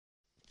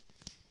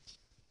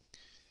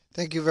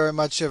Thank you very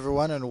much,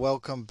 everyone, and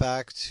welcome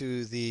back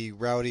to the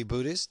Rowdy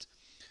Buddhist.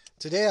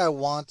 Today, I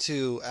want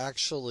to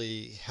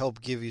actually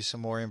help give you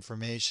some more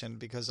information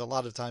because a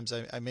lot of times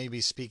I may be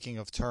speaking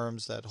of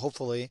terms that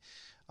hopefully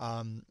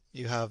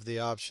you have the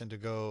option to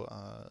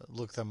go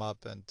look them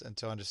up and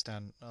to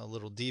understand a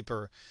little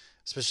deeper,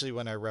 especially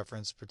when I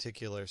reference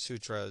particular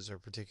sutras or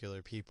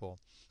particular people.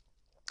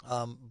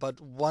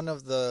 But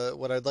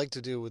what I'd like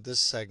to do with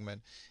this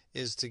segment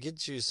is to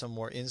get you some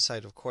more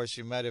insight. Of course,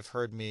 you might have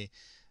heard me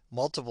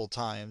multiple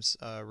times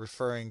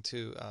referring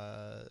to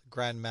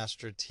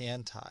Grandmaster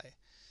Tien-Tai,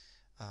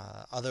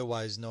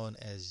 otherwise known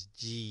as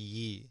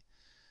Ji.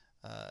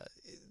 Uh,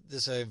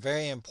 this is a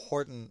very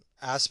important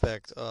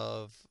aspect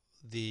of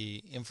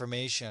the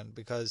information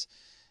because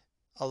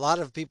a lot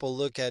of people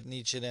look at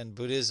Nichiren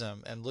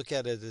Buddhism and look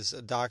at it as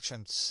a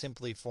doctrine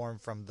simply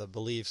formed from the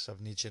beliefs of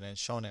Nichiren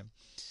Shonin.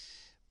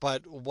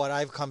 But what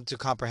I've come to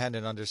comprehend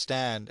and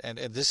understand, and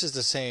this is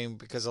the same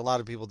because a lot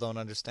of people don't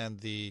understand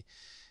the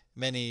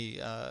many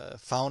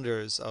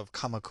founders of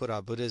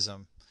Kamakura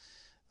Buddhism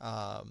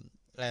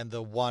and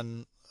the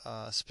one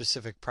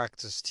specific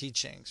practice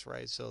teachings,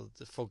 right? So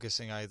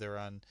focusing either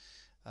on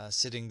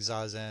sitting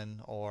zazen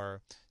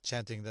or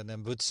chanting the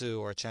Nembutsu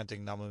or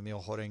chanting Namu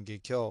Myoho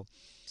Renge Kyo.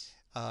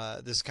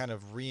 This kind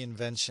of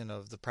reinvention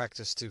of the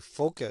practice to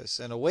focus,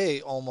 in a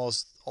way,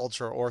 almost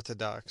ultra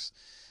orthodox,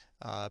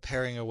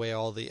 paring away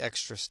all the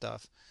extra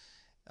stuff.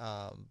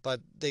 But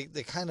they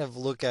kind of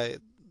look at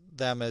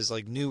them as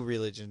like new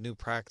religion, new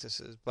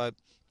practices. But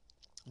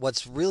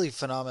what's really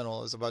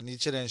phenomenal is about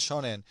Nichiren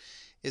Shonin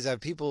is that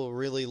people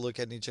really look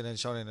at Nichiren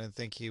Shonin and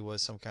think he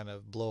was some kind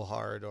of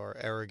blowhard or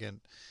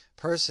arrogant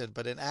person.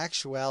 But in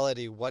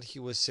actuality, what he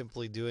was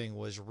simply doing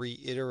was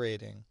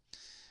reiterating,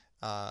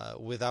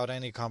 without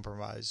any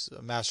compromise,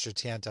 Master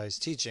Tiantai's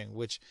teaching,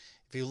 which,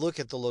 if you look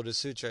at the Lotus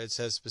Sutra, it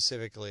says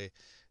specifically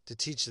to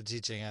teach the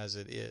teaching as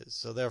it is.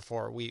 So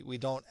therefore, we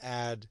don't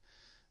add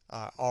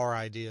our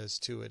ideas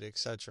to it,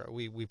 etc.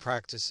 We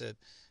practice it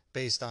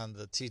based on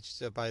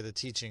by the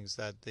teachings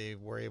that they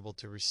were able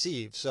to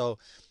receive. So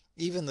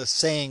even the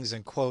sayings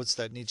and quotes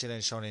that Nichiren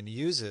Shonin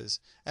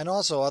uses, and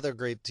also other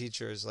great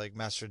teachers like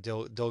Master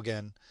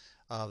Dogen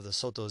of the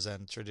Soto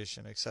Zen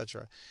tradition,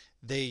 etc.,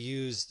 they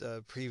used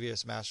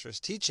previous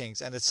masters'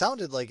 teachings, and it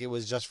sounded like it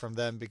was just from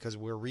them because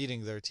we're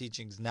reading their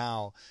teachings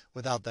now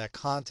without that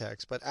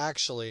context. But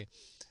actually,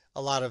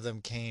 a lot of them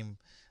came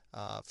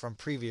from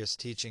previous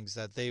teachings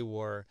that they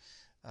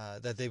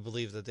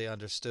believed that they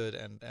understood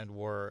and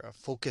were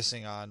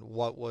focusing on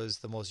what was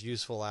the most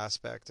useful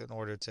aspect in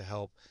order to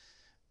help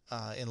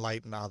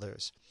enlighten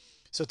others.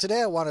 So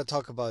today I want to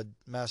talk about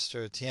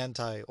Master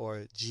Tiantai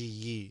or Ji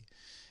Yi.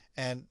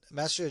 And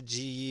Master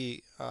Ji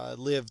Yi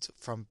lived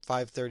from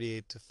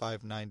 538 to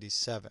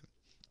 597.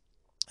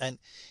 And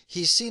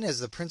he's seen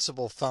as the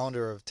principal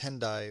founder of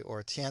Tendai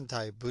or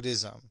Tiantai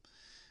Buddhism.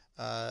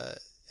 Uh,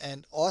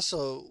 and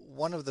also,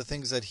 one of the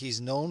things that he's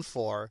known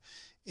for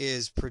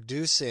is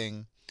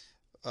producing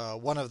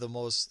one of the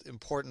most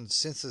important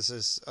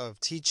synthesis of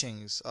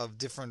teachings, of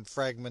different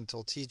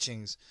fragmental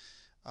teachings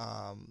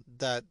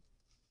that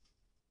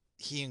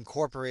he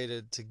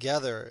incorporated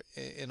together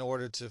in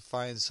order to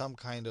find some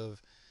kind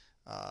of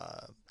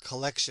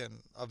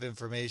collection of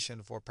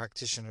information for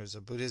practitioners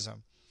of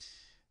Buddhism.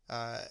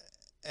 Uh,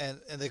 and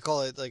they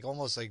call it like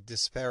almost like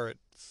disparate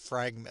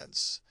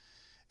fragments.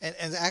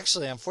 And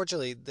actually,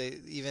 unfortunately, they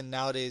even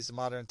nowadays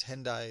modern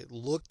Tendai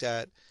looked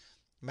at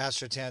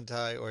Master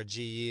Tien-Tai or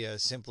Ji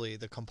as simply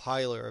the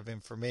compiler of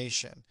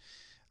information.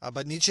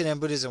 But Nichiren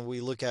Buddhism,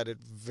 we look at it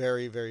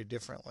very, very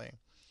differently.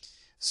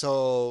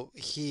 So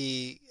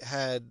he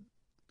had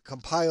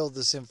compiled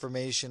this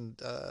information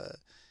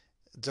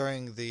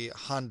during the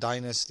Han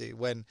Dynasty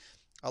when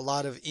a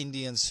lot of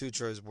Indian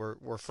sutras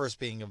were first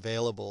being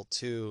available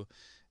to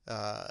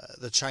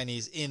the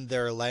Chinese in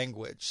their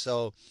language.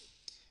 So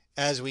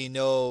as we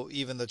know,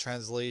 even the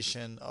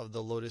translation of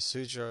the Lotus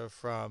Sutra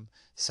from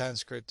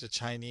Sanskrit to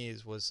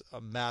Chinese was a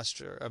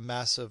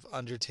massive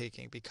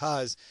undertaking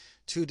because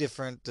two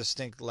different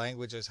distinct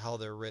languages, how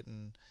they're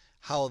written,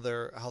 how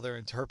they're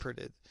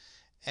interpreted,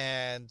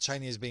 and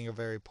Chinese being a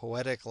very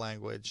poetic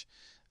language,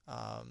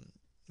 um,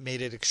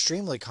 made it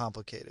extremely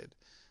complicated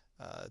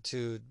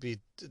to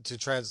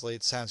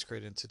translate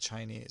Sanskrit into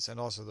Chinese, and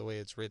also the way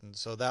it's written.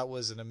 So that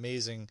was an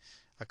amazing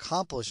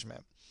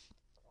accomplishment.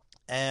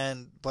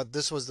 But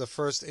this was the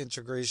first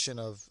integration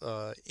of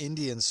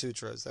Indian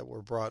sutras that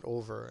were brought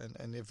over,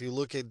 and if you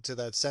look into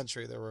that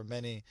century, there were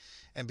many,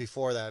 and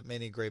before that,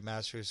 many great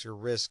masters who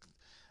risked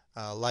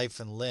life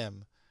and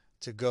limb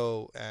to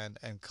go and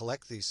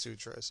collect these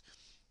sutras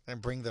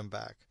and bring them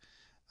back.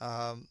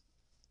 Um,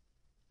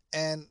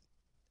 and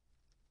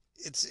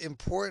it's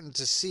important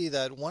to see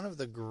that one of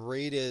the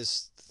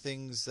greatest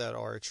things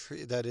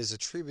that is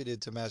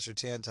attributed to Master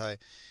Tiantai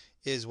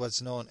is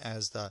what's known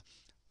as the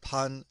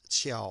Pan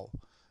Qiao,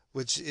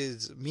 which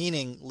is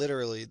meaning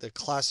literally the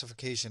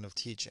classification of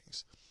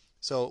teachings.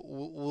 So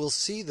we'll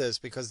see this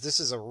because this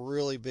is a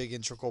really big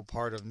integral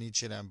part of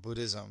Nichiren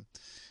Buddhism,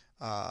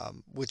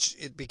 which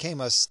it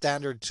became a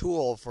standard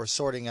tool for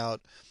sorting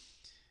out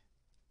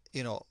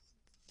you know,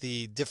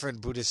 the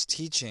different Buddhist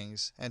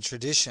teachings and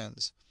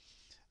traditions,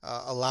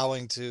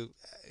 allowing to,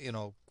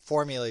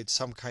 formulate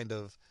some kind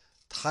of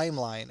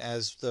timeline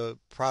as the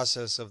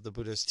process of the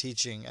Buddhist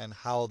teaching and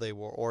how they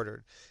were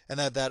ordered, and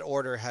that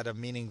order had a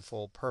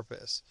meaningful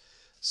purpose.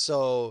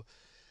 So,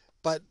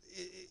 but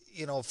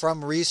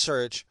from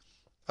research,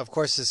 of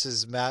course, this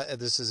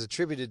is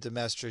attributed to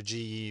Master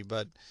Ji,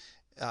 but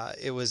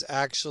it was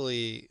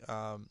actually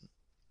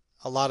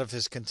a lot of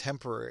his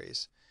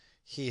contemporaries.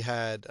 He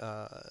had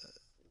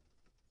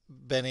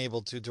been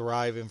able to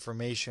derive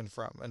information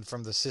from and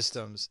from the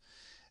systems.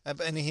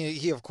 And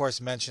he of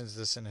course mentions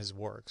this in his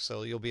work,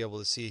 so you'll be able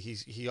to see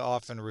he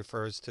often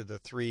refers to the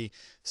 3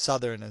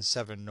 southern and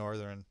 7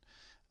 northern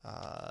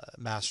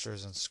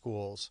masters and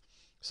schools.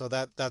 So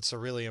that's a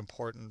really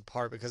important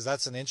part, because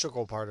that's an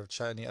integral part of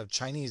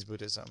Chinese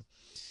Buddhism.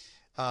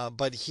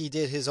 But he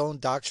did his own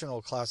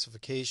doctrinal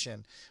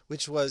classification,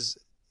 which was,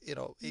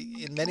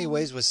 in many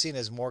ways was seen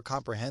as more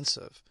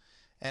comprehensive.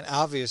 And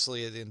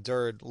obviously it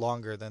endured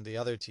longer than the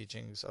other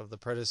teachings of the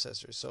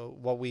predecessors. So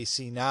what we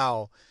see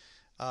now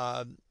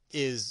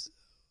is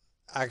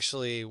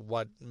actually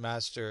what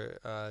Master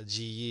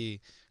Ji Yi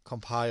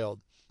compiled.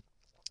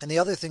 And the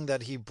other thing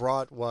that he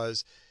brought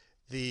was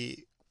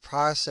the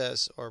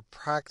process or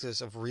practice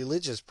of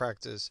religious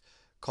practice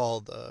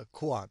called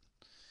Kuan.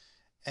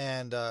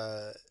 And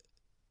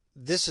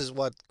this is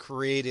what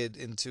created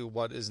into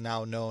what is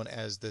now known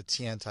as the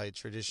Tien-Tai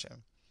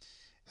tradition.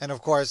 And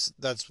of course,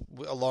 that's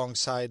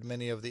alongside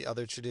many of the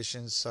other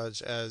traditions,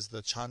 such as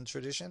the Chan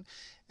tradition.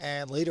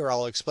 And later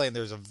I'll explain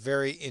there's a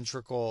very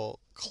integral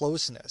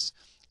closeness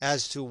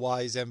as to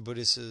why Zen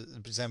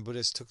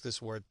Buddhists took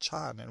this word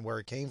Chan and where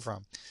it came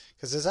from.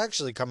 Because it's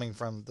actually coming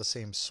from the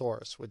same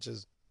source, which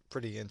is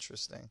pretty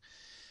interesting.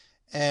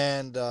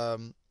 And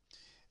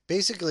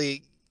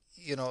basically,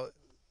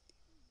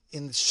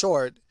 in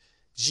short,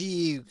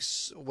 Ji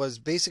was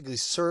basically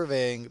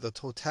surveying the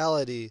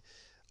totality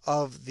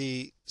of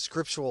the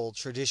scriptural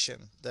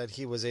tradition that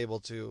he was able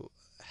to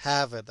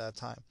have at that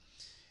time,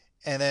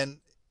 and then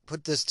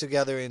put this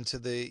together into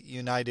the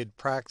united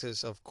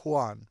practice of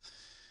Kuan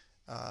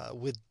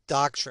with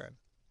doctrine.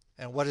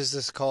 And what is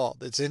this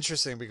called? It's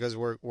interesting because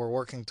we're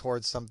working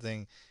towards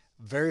something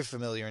very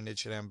familiar in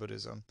Nichiren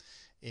Buddhism,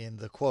 in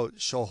the quote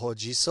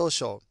Shohoji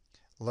Sosho,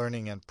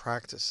 learning and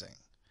practicing.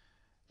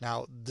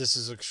 Now, this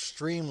is an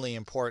extremely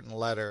important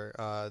letter,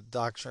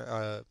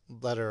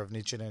 letter of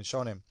Nichiren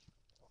Shonin,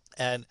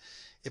 and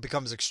it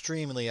becomes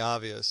extremely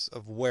obvious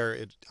of where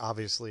it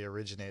obviously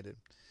originated.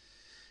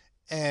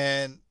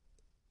 And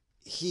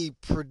he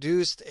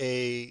produced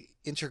a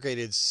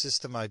integrated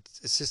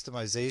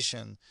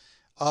systemization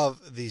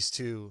of these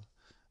two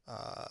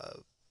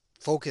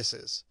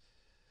focuses,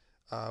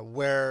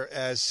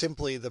 whereas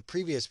simply the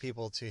previous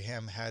people to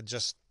him had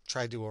just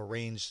tried to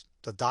arrange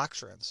the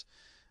doctrines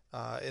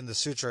in the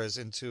sutras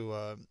into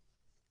a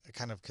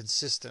kind of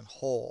consistent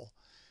whole.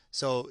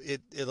 So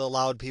it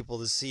allowed people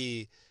to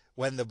see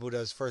when the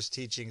Buddha's first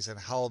teachings and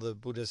how the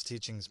Buddha's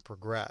teachings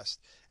progressed.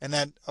 And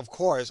then, of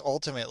course,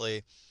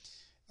 ultimately,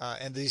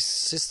 and these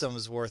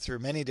systems were through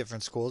many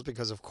different schools,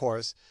 because, of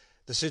course,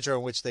 the sutra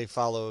in which they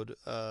followed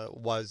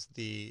was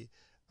the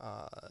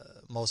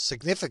most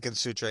significant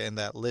sutra in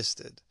that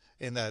listing.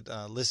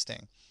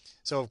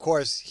 So, of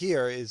course,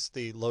 here is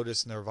the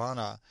Lotus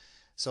Nirvana.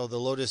 So the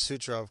Lotus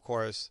Sutra, of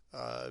course,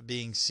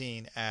 being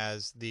seen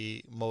as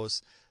the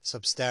most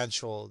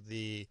substantial,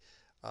 the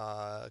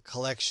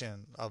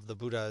collection of the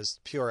Buddha's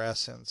pure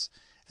essence,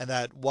 and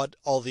that what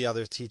all the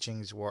other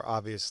teachings were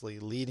obviously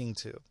leading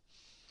to.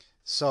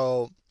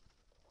 So,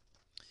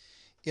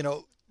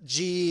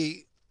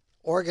 Ji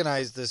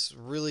organized this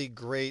really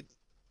great,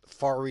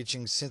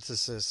 far-reaching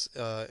synthesis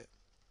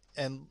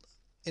and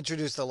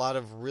introduced a lot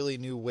of really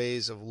new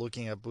ways of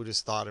looking at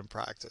Buddhist thought and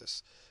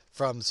practice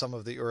from some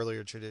of the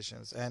earlier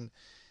traditions. And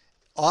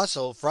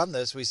also from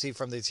this, we see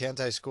from the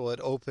Tien-Tai school,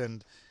 it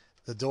opened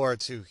the door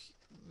to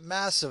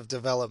massive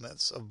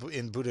developments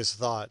in Buddhist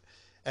thought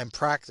and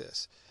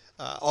practice.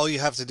 All you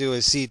have to do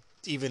is see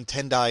even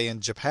Tendai in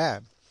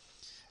Japan,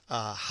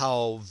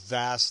 how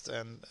vast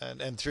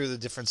and through the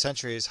different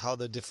centuries, how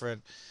the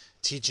different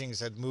teachings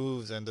had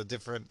moved and the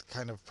different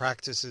kind of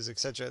practices,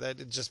 etc. That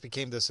it just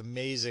became this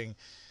amazing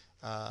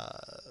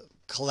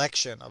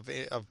collection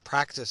of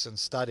practice and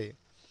study.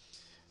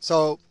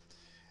 So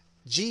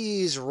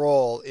Ji's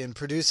role in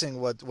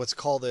producing what's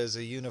called as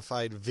a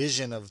unified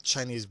vision of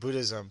Chinese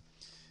Buddhism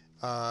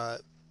has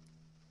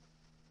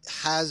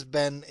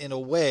been, in a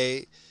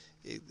way,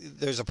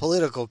 there's a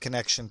political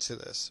connection to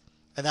this,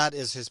 and that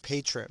is his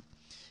patron.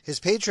 His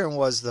patron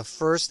was the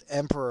first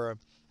emperor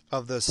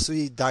of the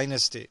Sui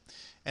dynasty,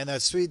 and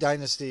that Sui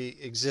dynasty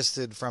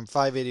existed from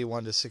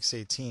 581 to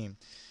 618.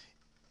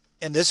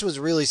 And this was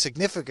really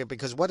significant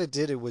because what it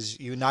did, it was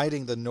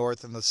uniting the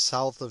north and the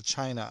south of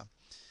China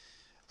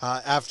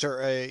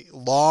after a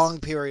long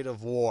period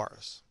of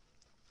wars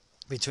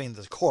between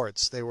the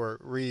courts. They were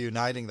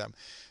reuniting them.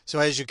 So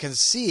as you can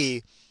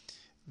see,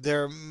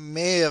 there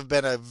may have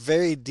been a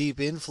very deep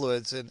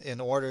influence in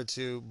order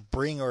to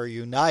bring or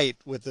unite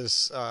with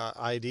this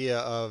idea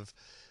of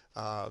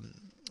um,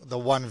 the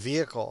one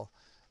vehicle,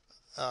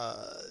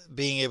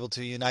 being able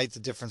to unite the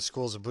different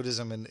schools of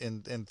Buddhism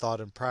in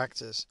thought and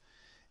practice.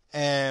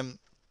 And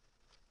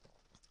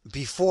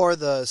before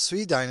the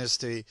Sui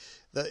dynasty,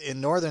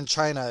 in northern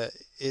China,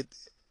 it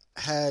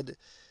had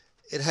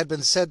it had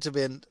been said to have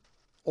been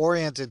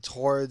oriented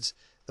towards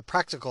the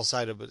practical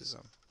side of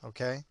Buddhism.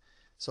 Okay,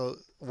 so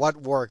what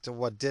worked and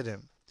what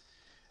didn't.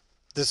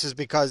 This is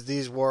because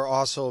these were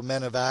also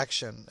men of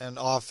action, and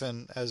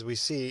often, as we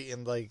see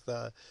in like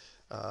the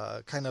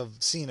kind of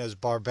seen as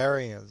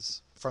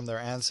barbarians from their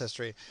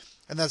ancestry,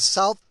 and the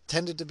South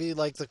tended to be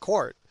like the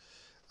court,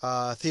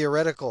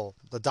 theoretical,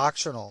 the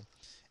doctrinal,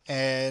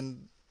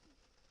 and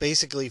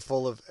basically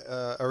full of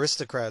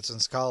aristocrats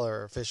and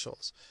scholar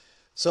officials.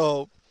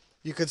 So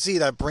you could see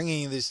that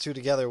bringing these two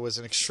together was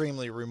an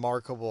extremely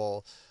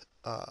remarkable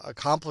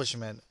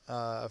accomplishment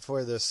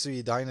for the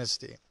Sui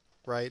dynasty,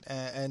 right?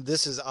 And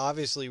this is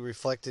obviously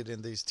reflected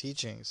in these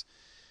teachings.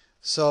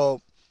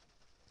 So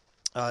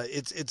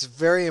it's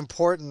very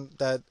important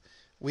that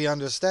we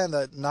understand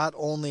that not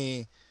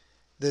only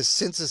this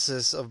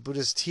synthesis of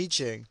Buddhist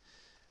teaching,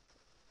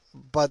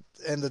 but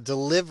and the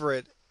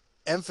deliberate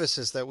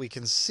emphasis that we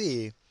can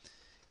see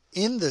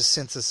in this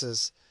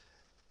synthesis,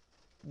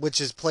 which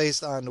is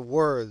placed on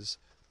words,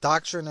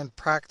 doctrine, and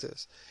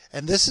practice.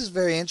 And this is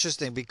very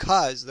interesting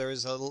because there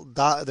is a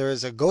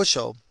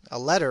Gosho, a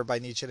letter by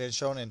Nichiren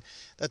Shonin,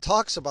 that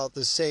talks about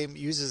the same,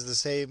 uses the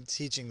same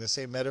teaching, the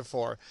same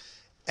metaphor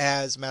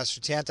as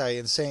Master Tien-Tai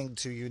in saying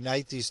to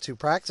unite these two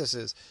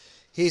practices.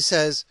 He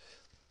says,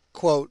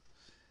 quote,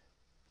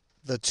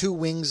 the two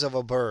wings of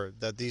a bird,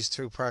 that these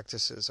two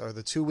practices are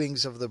the two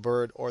wings of the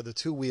bird or the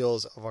two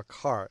wheels of a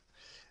cart.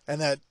 And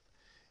that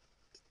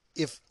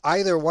if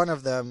either one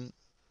of them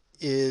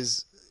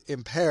is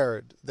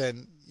impaired,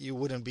 then you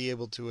wouldn't be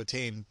able to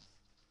attain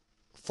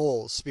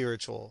full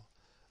spiritual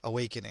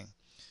awakening.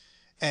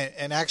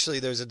 And actually,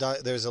 there's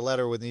a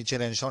letter with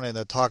Nichiren Shonin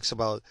that talks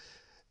about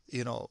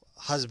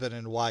husband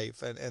and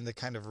wife and the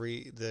kind of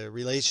the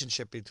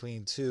relationship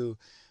between two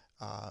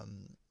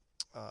um,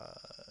 uh,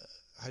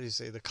 how do you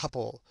say, the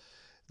couple,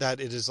 that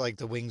it is like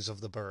the wings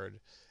of the bird.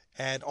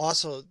 And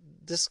also,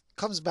 this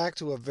comes back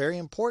to a very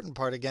important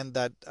part again,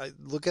 that I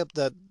look up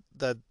that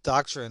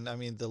doctrine, I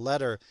mean the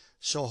letter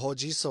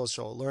Shohoji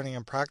Sosho, learning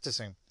and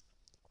practicing.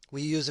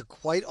 We use it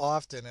quite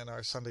often in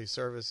our Sunday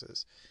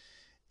services.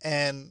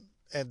 And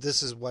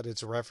this is what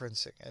it's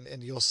referencing.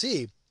 And you'll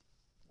see,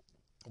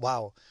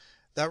 wow,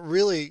 that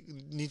really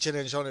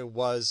Nichiren Shonin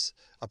was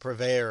a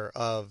purveyor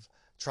of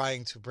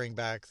trying to bring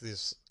back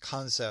these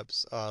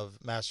concepts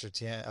of Master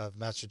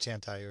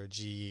Tien-Tai or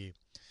GE.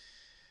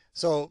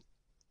 So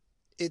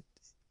it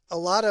a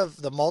lot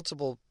of the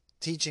multiple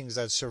teachings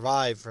that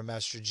survive from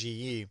Master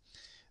GE,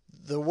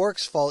 the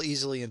works fall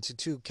easily into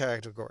two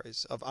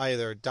categories of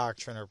either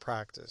doctrine or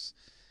practice.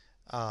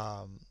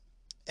 Um,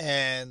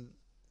 and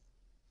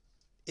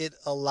it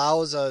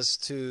allows us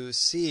to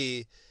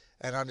see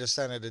and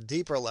understand at a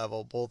deeper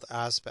level both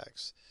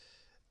aspects.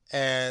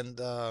 And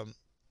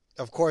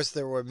of course,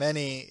 there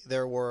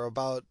were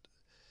about,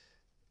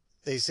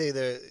 they say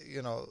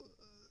that,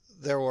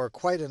 there were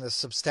quite a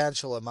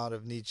substantial amount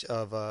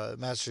of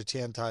Master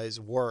Tien-Tai's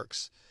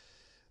works,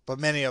 but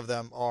many of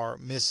them are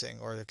missing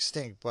or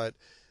extinct. But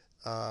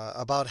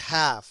about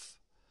half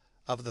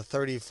of the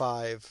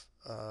 35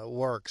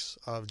 works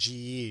of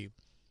GE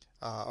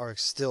are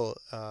still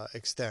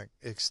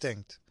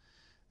extinct,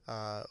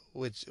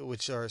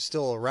 which are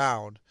still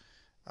around,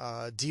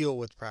 deal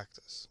with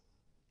practice.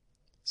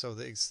 So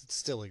they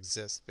still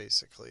exist,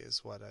 basically,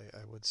 is what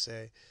I would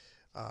say.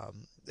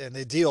 And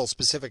they deal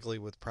specifically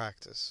with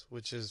practice,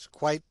 which is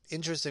quite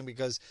interesting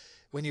because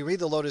when you read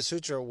the Lotus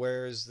Sutra,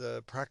 where is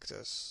the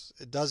practice?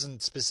 It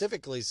doesn't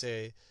specifically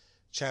say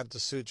chant the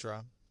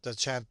sutra,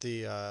 chant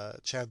the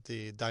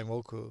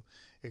Daimoku,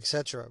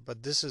 etc.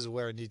 But this is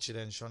where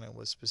Nichiren Shonin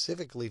was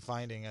specifically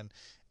finding, and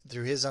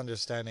through his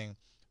understanding,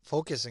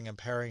 focusing and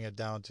paring it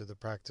down to the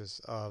practice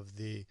of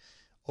the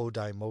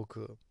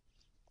Odaimoku.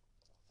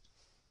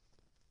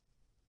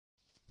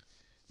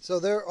 So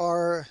there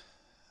are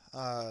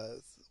uh,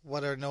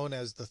 what are known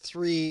as the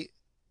three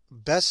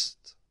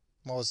best,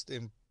 most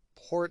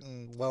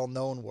important,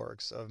 well-known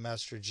works of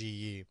Master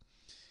Ji.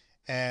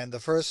 And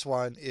the first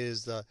one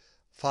is the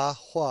Fa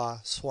Hua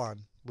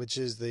Suan, which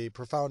is the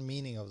profound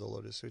meaning of the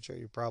Lotus Sutra.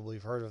 You probably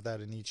have heard of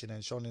that in Nichiren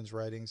Shonin's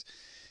writings.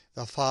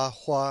 The Fa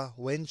Hua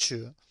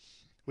Wenchu,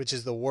 which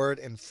is the word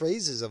and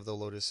phrases of the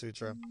Lotus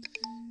Sutra.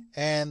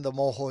 And the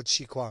Moho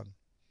Chi Quan,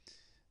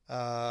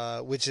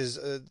 which is,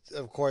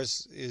 of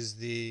course, is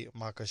the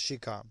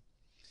Makashika.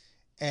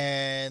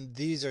 And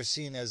these are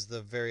seen as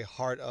the very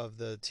heart of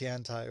the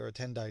Tiantai or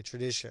Tendai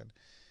tradition,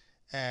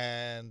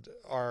 and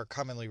are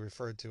commonly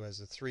referred to as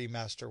the three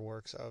master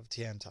works of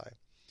Tiantai.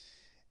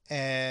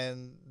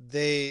 And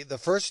the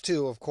first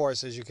two, of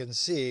course, as you can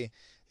see,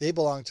 they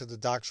belong to the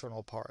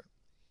doctrinal part,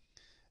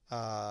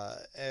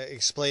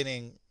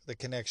 explaining the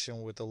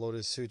connection with the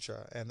Lotus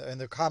Sutra and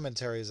the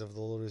commentaries of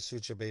the Lotus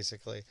Sutra,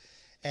 basically.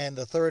 And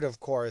the third, of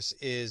course,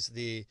 is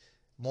the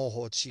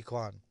Moho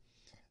Chikwan.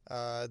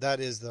 That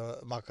is the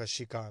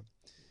Makashikan.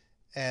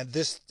 And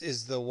this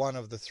is the one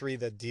of the three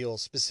that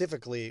deals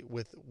specifically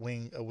with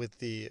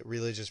the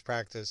religious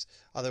practice,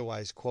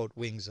 otherwise quote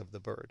wings of the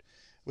bird,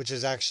 which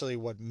is actually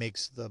what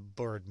makes the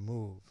bird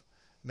move,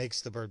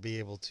 makes the bird be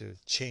able to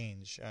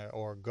change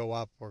or go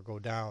up or go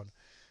down.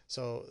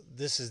 So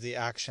this is the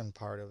action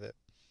part of it.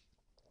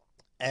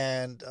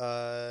 And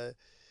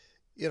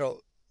you know,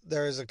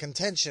 there is a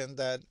contention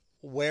that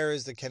where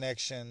is the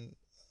connection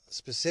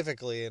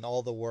specifically in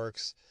all the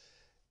works.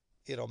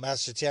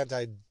 Master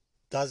Tien-Tai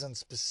doesn't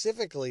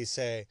specifically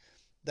say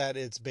that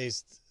it's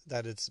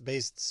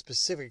based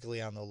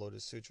specifically on the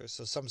Lotus Sutra.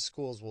 So some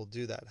schools will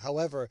do that.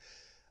 However,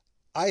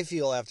 I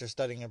feel after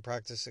studying and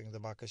practicing the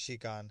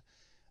Makashikan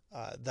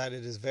that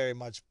it is very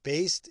much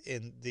based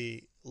in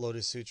the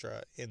Lotus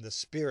Sutra, in the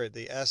spirit,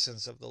 the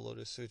essence of the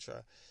Lotus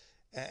Sutra.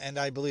 And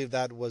I believe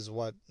that was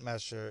what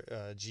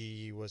Master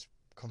Ji was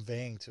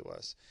conveying to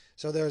us.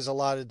 So there's a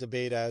lot of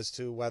debate as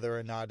to whether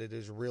or not it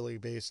is really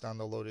based on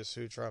the Lotus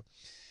Sutra.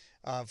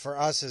 For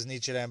us as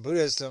Nichiren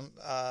Buddhism,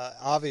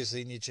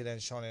 obviously Nichiren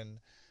Shonin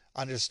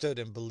understood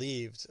and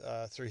believed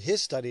through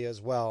his study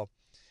as well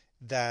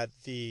that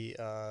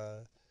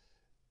that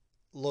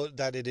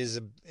it is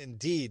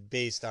indeed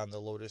based on the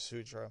Lotus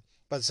Sutra.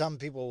 But some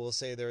people will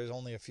say there is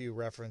only a few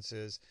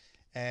references,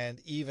 and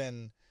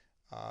even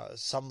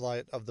some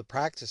of the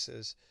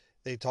practices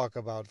they talk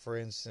about, for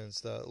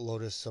instance, the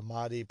Lotus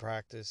Samadhi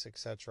practice,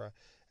 etc.,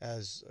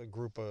 as in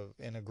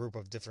a group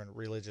of different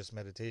religious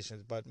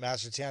meditations. But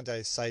Master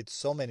Tian-Tai cites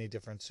so many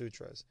different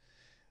sutras.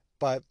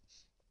 But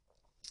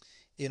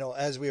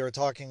as we were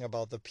talking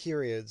about the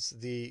periods,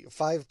 the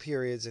 5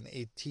 periods and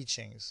 8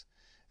 teachings,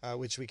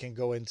 which we can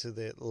go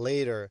into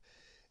later.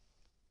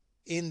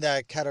 In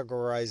that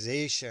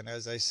categorization,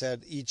 as I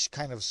said, each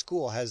kind of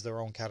school has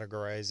their own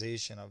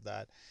categorization of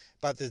that.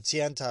 But the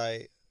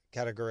Tian-Tai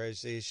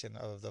categorization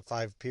of the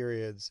 5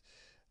 periods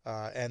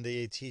and the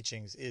 8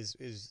 teachings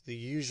is the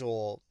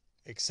usual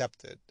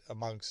accepted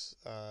amongst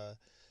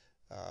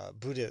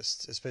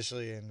Buddhists,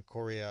 especially in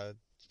Korea,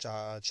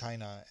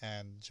 China,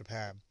 and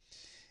Japan.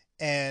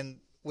 And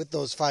with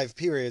those 5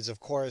 periods, of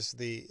course,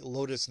 the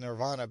Lotus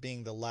Nirvana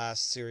being the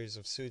last series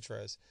of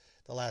sutras,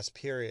 the last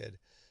period,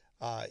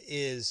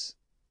 is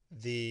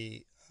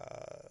the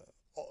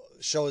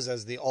shows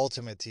as the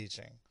ultimate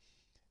teaching.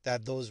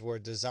 That those were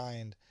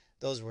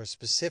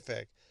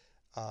specific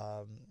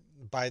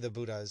by the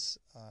Buddha's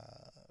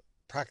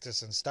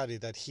practice and study,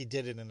 that he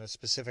did it in a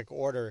specific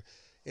order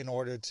in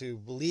order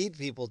to lead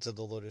people to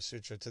the Lotus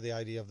Sutra, to the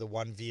idea of the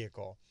one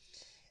vehicle.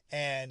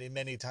 And in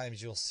many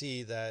times you'll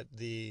see that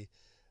the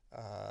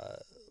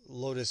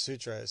Lotus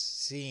Sutra is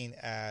seen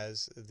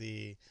as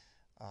the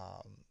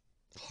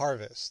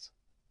harvest,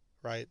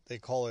 right? They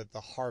call it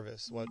the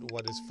harvest,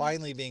 what is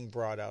finally being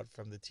brought out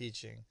from the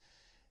teaching.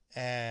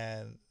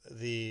 And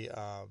the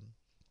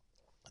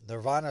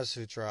Nirvana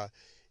Sutra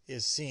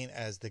is seen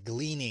as the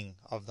gleaning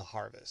of the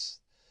harvest.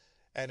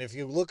 And if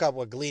you look up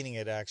what gleaning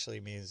it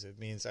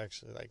means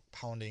actually like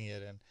pounding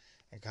it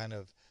and kind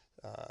of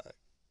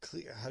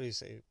how do you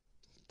say,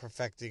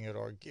 perfecting it,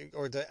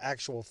 or the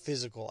actual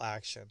physical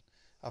action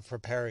of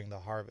preparing the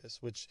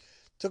harvest, which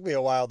took me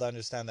a while to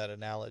understand that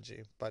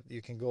analogy. But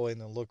you can go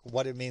in and look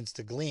what it means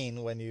to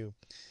glean when you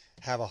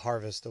have a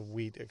harvest of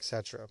wheat,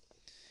 etc.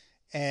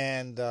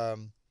 And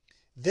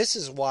this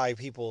is why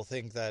people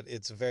think that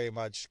it's very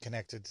much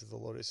connected to the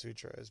Lotus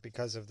Sutra, is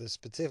because of this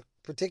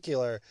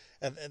particular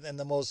and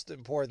the most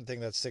important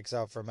thing that sticks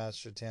out for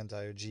Master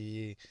Tien-Tai or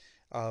GE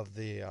of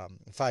the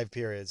 5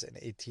 periods and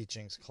 8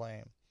 teachings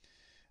claim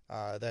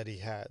that he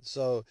had.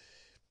 So,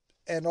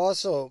 and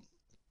also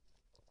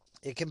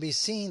it can be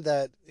seen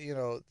that he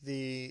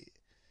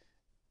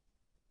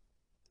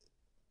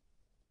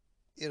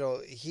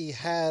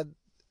had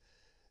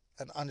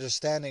an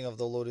understanding of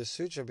the Lotus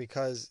Sutra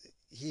because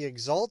he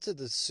exalted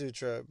the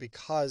sutra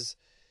because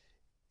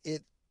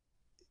it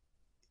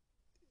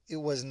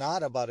was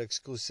not about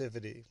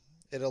exclusivity.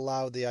 It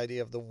allowed the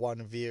idea of the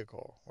one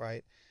vehicle,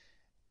 right?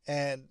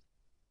 And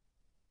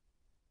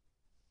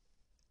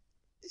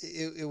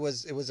it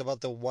was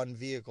about the one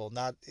vehicle,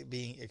 not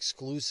being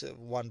exclusive,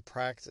 one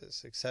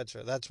practice,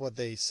 etc. That's what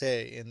they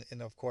say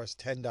in of course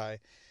Tendai,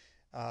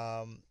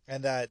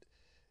 and that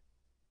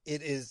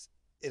it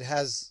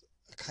has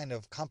a kind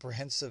of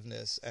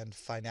comprehensiveness and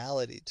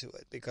finality to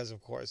it, because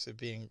of course it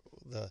being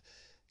the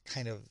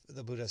kind of,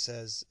 the Buddha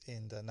says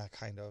in the, not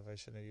kind of, I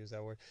shouldn't use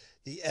that word,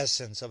 the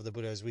essence of the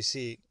Buddha, as we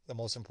see the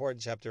most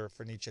important chapter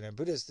for Nichiren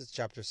Buddhists is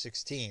chapter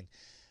 16,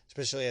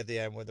 especially at the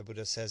end where the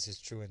Buddha says his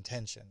true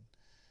intention.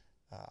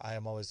 I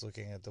am always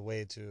looking at the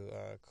way to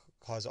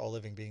cause all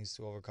living beings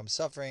to overcome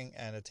suffering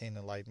and attain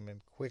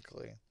enlightenment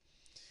quickly.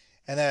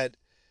 And that,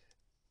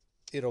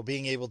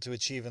 being able to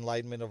achieve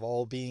enlightenment of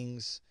all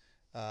beings,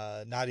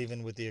 not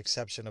even with the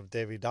exception of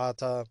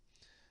Devadatta,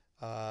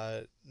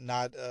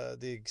 not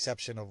the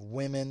exception of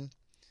women,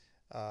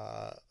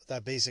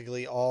 that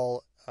basically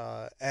all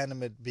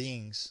animate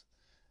beings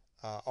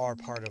are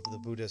part of the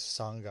Buddhist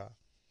Sangha.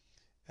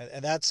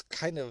 And that's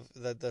kind of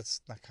that's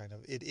not kind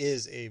of it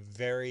is a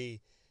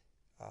very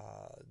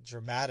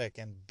dramatic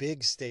and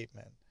big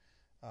statement,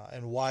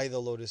 and why the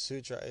Lotus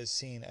Sutra is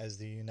seen as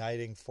the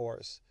uniting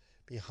force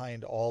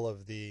behind all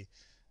of the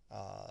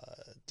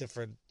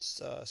different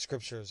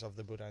scriptures of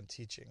the Buddha and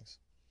teachings.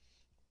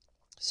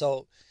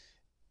 So,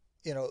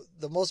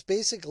 the most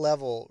basic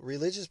level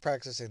religious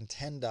practice in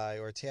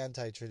Tendai or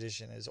Tien-Tai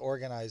tradition is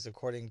organized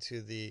according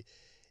to the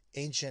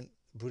ancient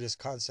Buddhist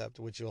concept,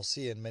 which you'll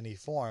see in many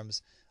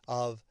forms,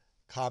 of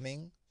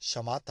calming,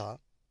 shamatha,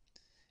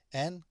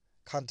 and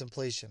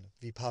contemplation,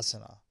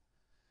 vipassana.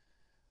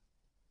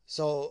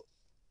 So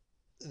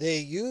they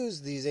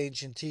use these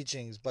ancient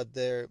teachings, but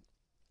their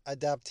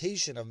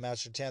adaptation of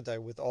Master Tien-Tai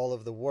with all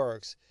of the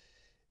works,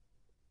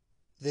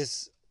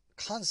 this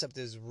concept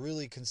is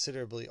really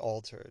considerably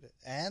altered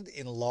and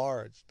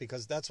enlarged,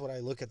 because that's what I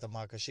look at the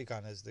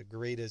Makashikan as, the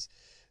greatest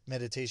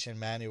meditation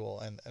manual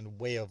and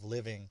way of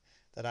living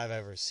that I've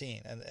ever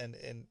seen.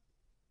 And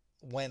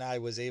when I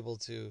was able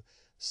to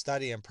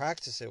study and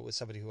practice it with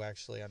somebody who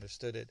actually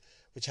understood it,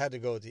 which had to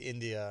go to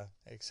India,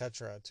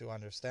 etc., to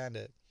understand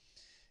it,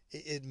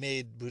 it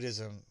made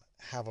Buddhism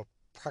have a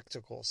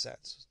practical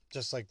sense.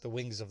 Just like the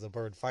wings of the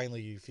bird,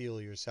 finally you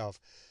feel yourself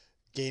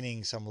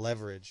gaining some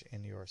leverage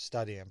in your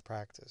study and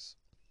practice.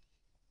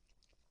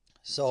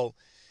 So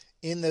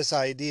in this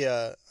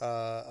idea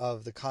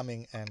of the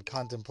calming and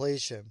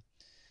contemplation,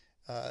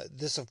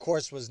 this of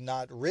course was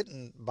not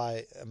written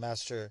by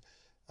Master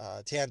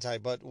Tien-Tai,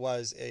 but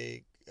was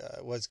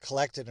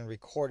collected and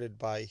recorded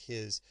by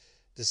his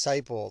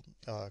disciple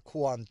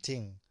Kuan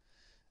Ting.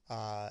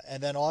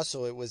 And then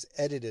also it was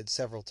edited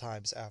several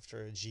times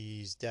after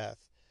Ji's death,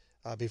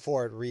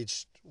 before it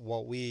reached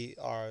what we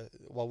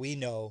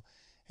know,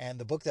 and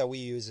the book that we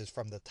use is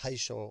from the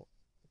Taisho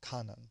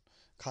Canon.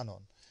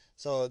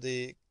 So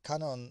the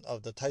canon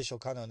of the Taisho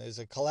Canon is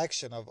a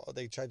collection of,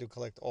 they tried to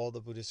collect all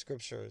the Buddhist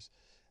scriptures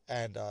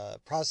and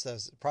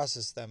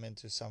process them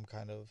into some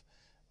kind of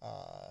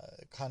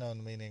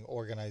canon, meaning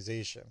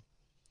organization.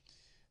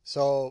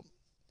 So,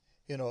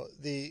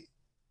 the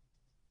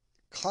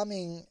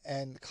calming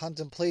and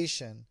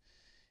contemplation,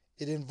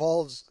 it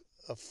involves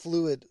a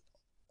fluid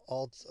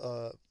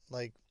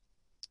like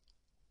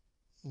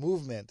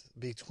movement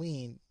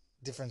between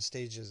different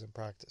stages and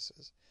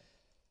practices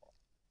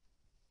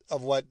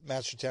of what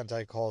Master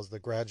Tien-Tai calls the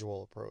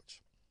gradual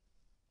approach.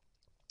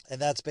 And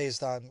that's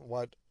based on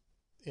what,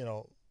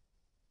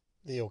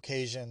 the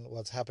occasion,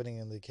 what's happening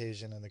in the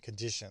occasion, and the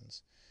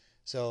conditions.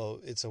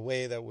 So it's a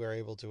way that we're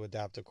able to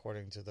adapt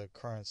according to the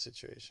current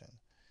situation.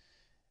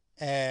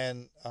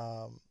 And,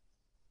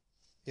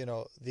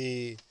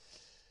 the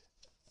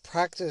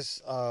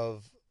practice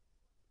of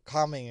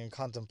calming and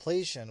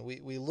contemplation,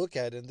 we look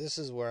at, and this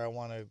is where I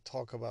want to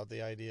talk about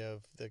the idea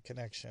of the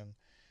connection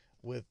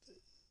with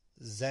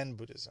Zen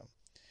Buddhism.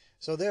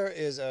 So there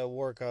is a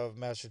work of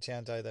Master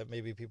Tien-Tai that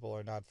maybe people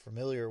are not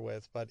familiar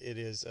with, but it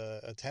is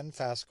a 10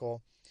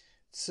 fascal,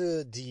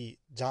 Tzu Di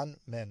Jan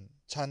Men,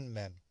 Chan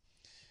Men.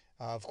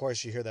 Of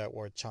course, you hear that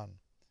word Chan,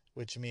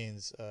 which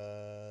means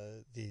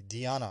the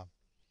dhyana.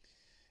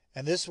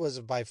 And this was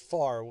by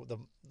far the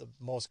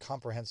most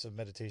comprehensive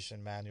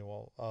meditation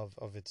manual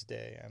of its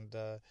day.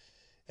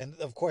 And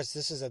of course,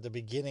 this is at the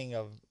beginning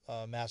of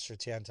Master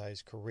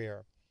Tien-Tai's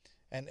career.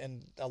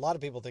 And a lot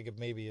of people think it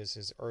maybe is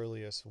his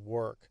earliest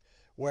work,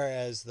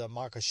 whereas the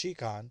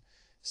Makashikan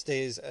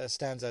stands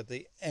at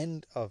the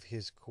end of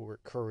his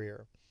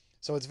career.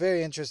 So it's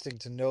very interesting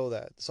to know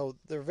that. So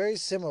they're very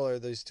similar,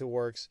 these two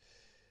works,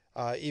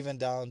 even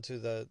down to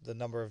the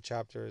number of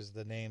chapters,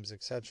 the names,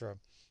 etc.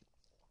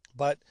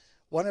 But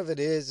one of it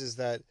is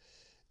that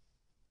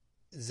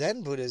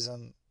Zen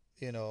Buddhism,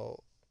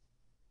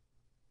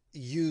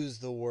 use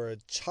the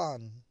word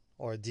Chan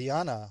or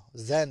dhyana,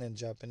 Zen in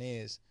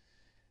Japanese,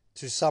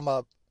 to sum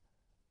up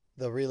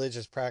the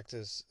religious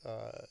practice.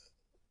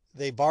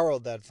 They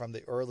borrowed that from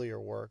the earlier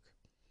work.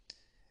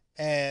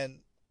 And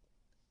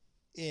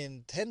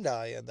in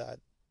Tendai,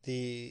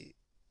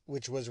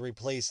 which was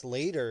replaced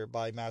later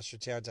by Master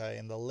Tien-Tai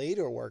in the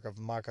later work of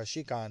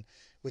Makashikan,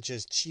 which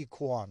is Chi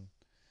Kuan,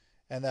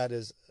 and that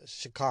is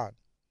Shikan,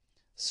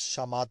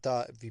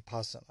 Shamatha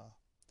Vipassana.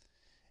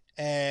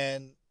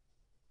 And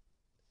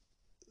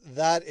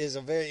that is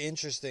a very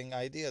interesting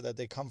idea that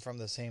they come from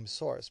the same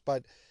source.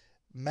 But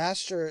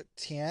Master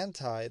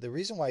Tien-Tai, the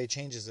reason why he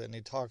changes it, and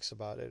he talks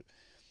about it,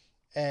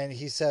 and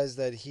he says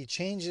that he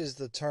changes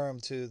the term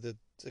to the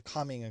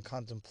calming and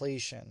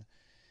contemplation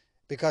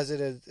because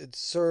it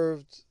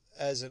served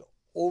as an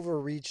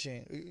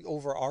overarching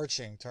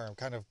term,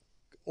 kind of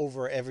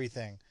over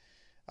everything,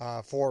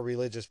 for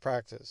religious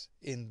practice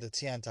in the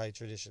Tien-Tai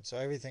tradition. So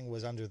everything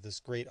was under this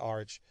great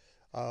arch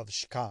of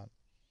Shikan.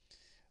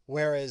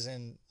 Whereas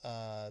in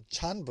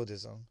Chan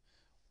Buddhism,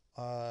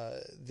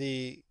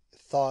 the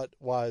thought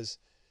was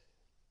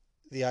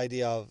the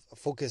idea of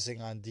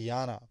focusing on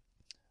dhyana.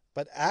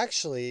 But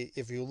actually,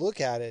 if you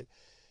look at it,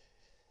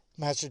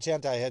 Master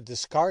Tien-Tai had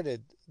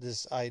discarded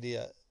this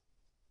idea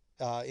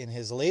in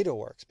his later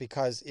works,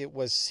 because it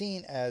was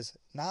seen as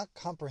not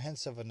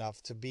comprehensive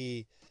enough to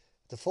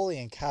fully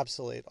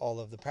encapsulate all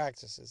of the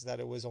practices, that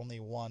it was only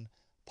one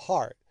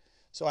part.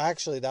 So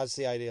actually that's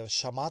the idea of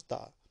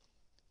shamatha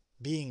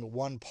being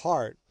one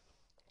part,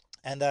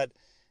 and that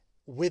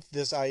with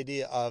this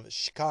idea of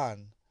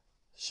shkan,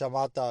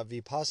 shamatha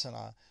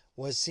vipassana,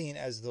 was seen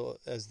as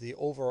the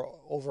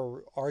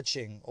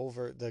overarching,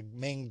 over the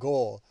main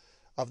goal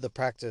of the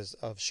practice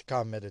of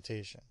shkan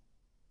meditation.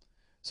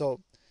 So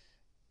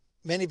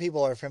many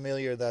people are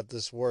familiar that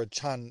this word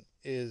chan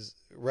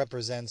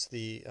represents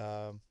the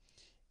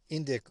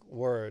Indic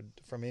word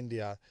from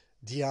India,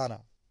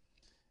 dhyana,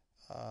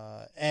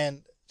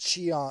 and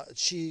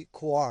chi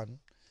kuan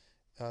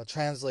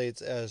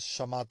translates as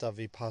shamatha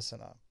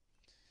vipassana.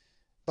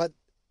 But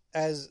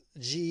as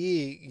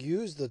GE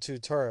used the two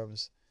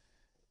terms,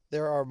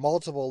 there are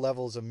multiple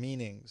levels of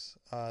meanings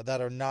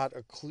that are not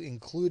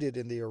included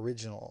in the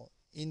original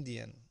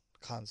Indian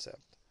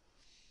concept.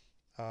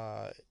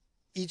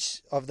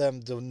 Each of them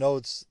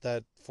denotes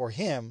that for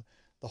him,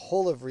 the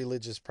whole of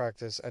religious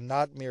practice and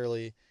not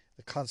merely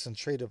the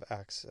concentrative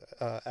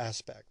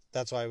aspect.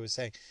 That's why I was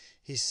saying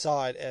he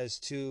saw it as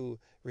too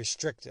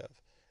restrictive,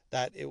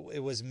 that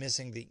it was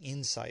missing the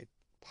insight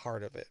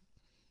part of it.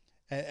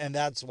 And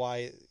that's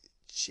why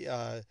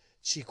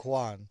Chi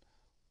Kuan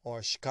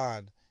or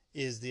Shkan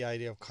is the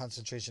idea of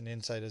concentration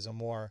insight as a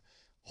more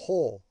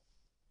whole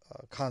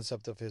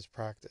concept of his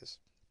practice.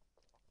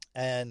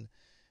 And,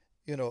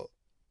 you know,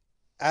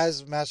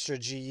 as Master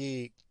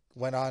Ji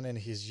went on in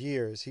his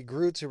years, he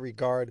grew to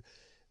regard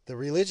the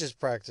religious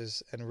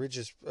practice and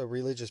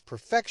religious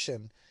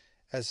perfection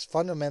as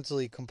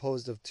fundamentally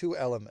composed of two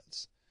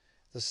elements: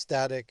 the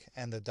static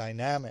and the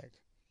dynamic,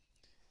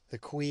 the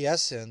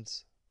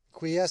quiescent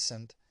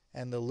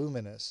and the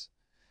luminous,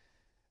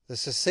 the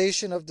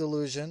cessation of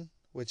delusion,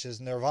 which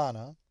is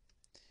nirvana,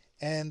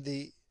 and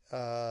the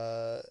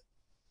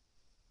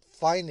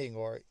finding,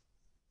 or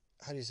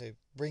how do you say,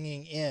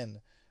 bringing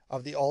in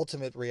of the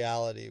ultimate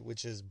reality,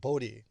 which is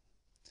bodhi.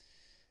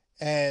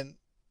 And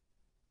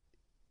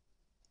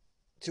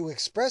to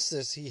express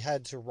this, he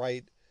had to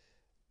write,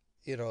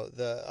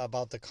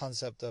 about the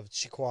concept of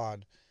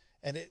Qigong,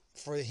 and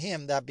for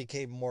him that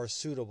became more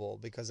suitable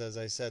because, as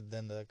I said,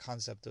 then the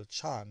concept of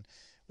Chan,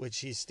 which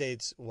he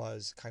states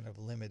was kind of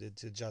limited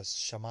to just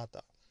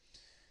shamatha,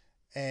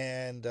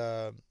 and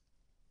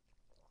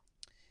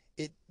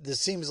this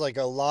seems like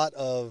a lot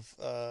of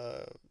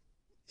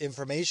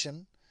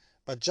information,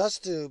 but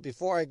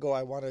before I go,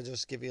 I want to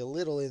just give you a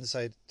little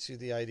insight to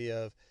the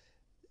idea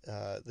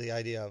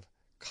of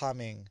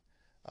calming,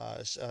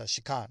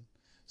 shikan.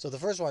 So the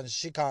first one,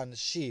 shikan,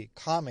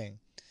 calming.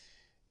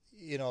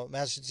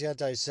 Master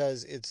Tien-Tai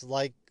says it's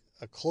like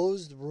a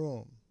closed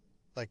room,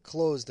 like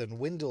closed and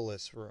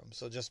windowless room.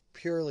 So just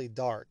purely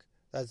dark.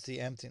 That's the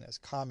emptiness,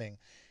 calming.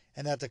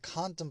 And that the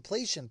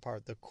contemplation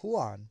part, the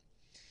kuan,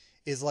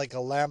 is like a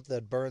lamp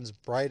that burns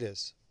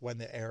brightest when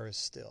the air is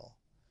still.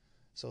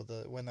 So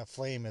when the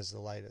flame is the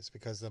lightest,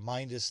 because the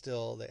mind is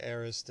still, the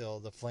air is still,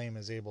 the flame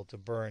is able to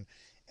burn.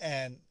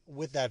 And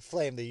with that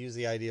flame, they use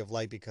the idea of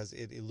light because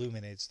it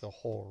illuminates the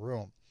whole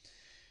room.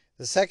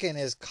 The second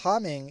is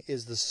calming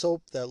is the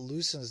soap that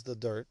loosens the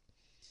dirt,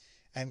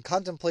 and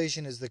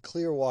contemplation is the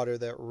clear water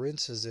that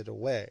rinses it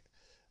away.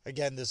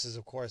 Again, this is,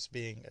 of course,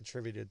 being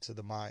attributed to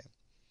the mind.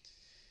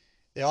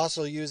 They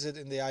also use it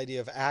in the idea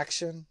of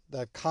action,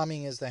 that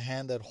calming is the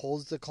hand that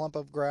holds the clump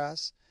of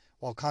grass,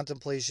 while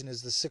contemplation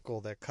is the sickle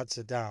that cuts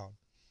it down.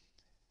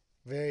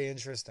 Very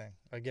interesting.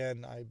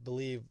 Again, I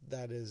believe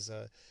that is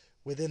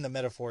within the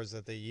metaphors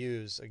that they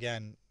use.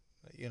 Again,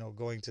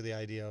 going to the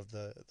idea of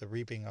the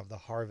reaping of the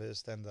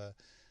harvest and the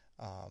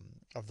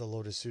of the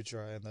Lotus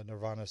Sutra and the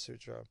Nirvana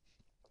Sutra.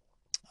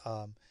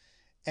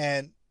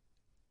 And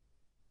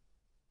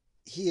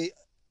he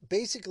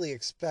basically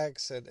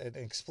expects and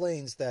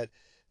explains that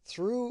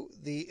through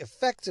the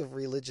effective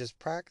religious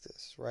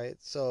practice, right?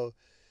 So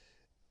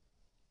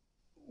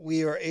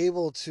we are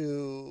able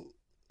to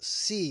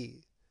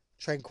see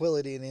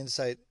tranquility and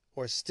insight,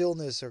 or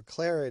stillness or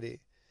clarity.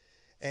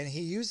 And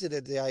he used it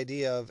at the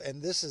idea of,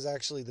 and this is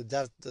actually the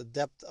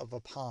depth of a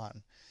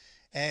pond.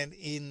 And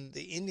in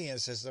the Indian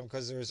system,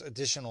 because there's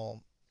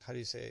additional, how do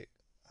you say,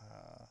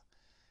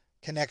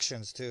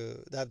 connections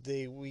to that,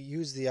 we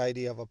use the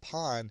idea of a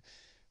pond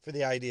for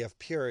the idea of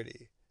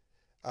purity,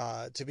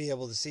 to be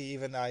able to see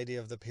even the idea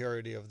of the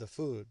purity of the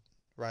food,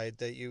 right,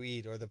 that you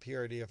eat, or the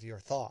purity of your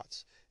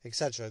thoughts,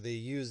 etc. They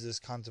use this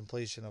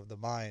contemplation of the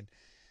mind.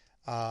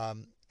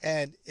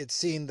 And it's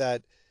seen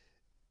that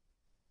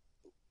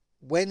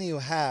when you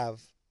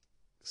have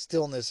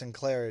stillness and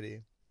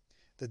clarity,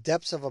 the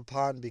depths of a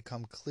pond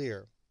become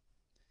clear.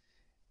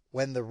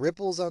 When the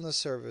ripples on the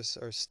surface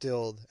are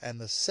stilled and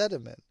the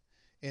sediment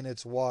in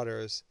its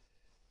waters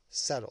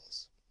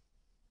settles.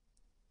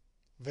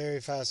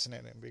 Very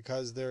fascinating,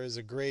 because there is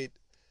a great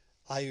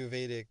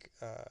Ayurvedic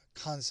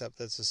concept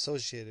that's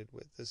associated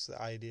with this, the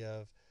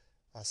idea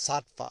of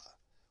sattva,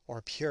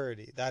 or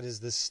purity. That is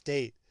the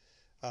state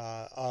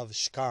of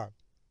shkan.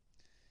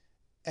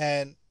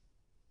 And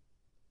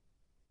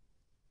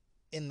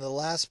in the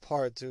last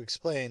part to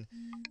explain,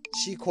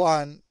 Qi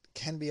Quan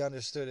can be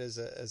understood as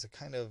a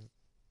kind of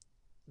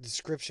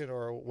description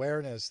or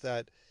awareness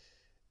that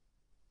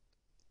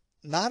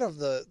not of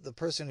the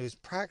person who's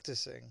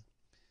practicing,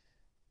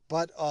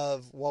 but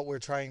of what we're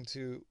trying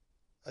to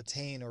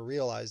attain or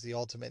realize, the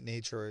ultimate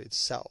nature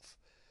itself.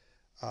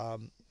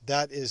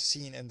 That is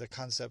seen in the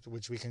concept,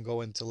 which we can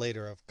go into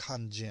later, of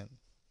kanjin.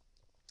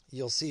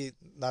 You'll see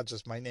not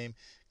just my name,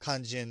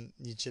 kanjin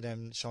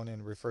Nichiren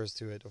Shonin refers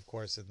to it, of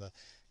course, in the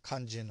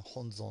kanjin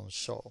Honzon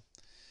Sho.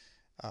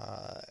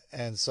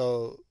 And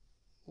so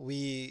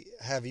we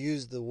have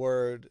used the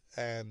word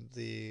and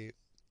the,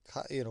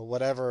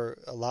 whatever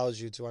allows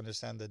you to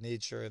understand the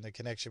nature and the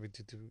connection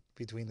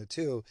between the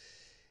two,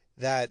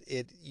 that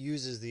it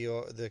uses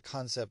the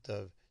concept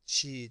of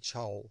qi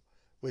chao,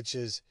 which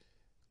is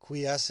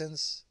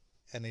quiescence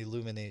and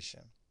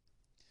illumination.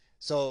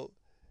 So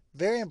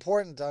very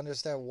important to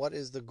understand what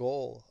is the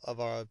goal of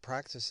our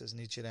practices,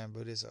 Nichiren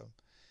Buddhism.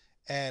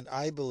 And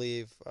I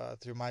believe,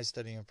 through my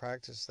study and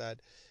practice, that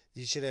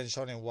Nichiren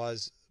Shonin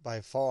was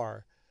by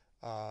far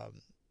a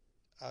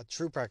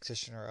true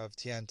practitioner of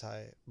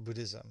Tien-Tai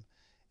Buddhism,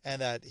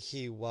 and that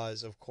he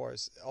was, of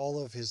course,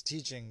 all of his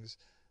teachings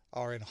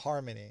are in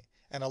harmony,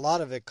 and a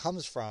lot of it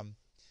comes from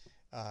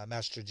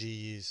Master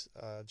Ji's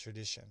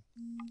tradition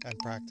and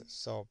practice.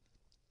 So,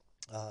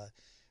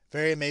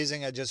 very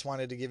amazing. I just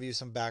wanted to give you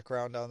some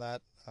background on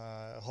that.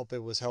 I hope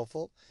it was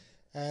helpful,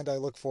 and I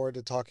look forward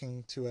to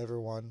talking to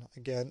everyone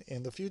again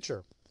in the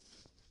future.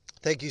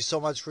 Thank you so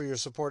much for your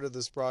support of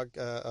this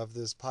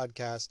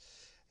podcast,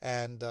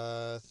 and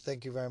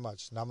thank you very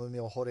much. Namu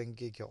Myoho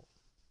Renge Kyo.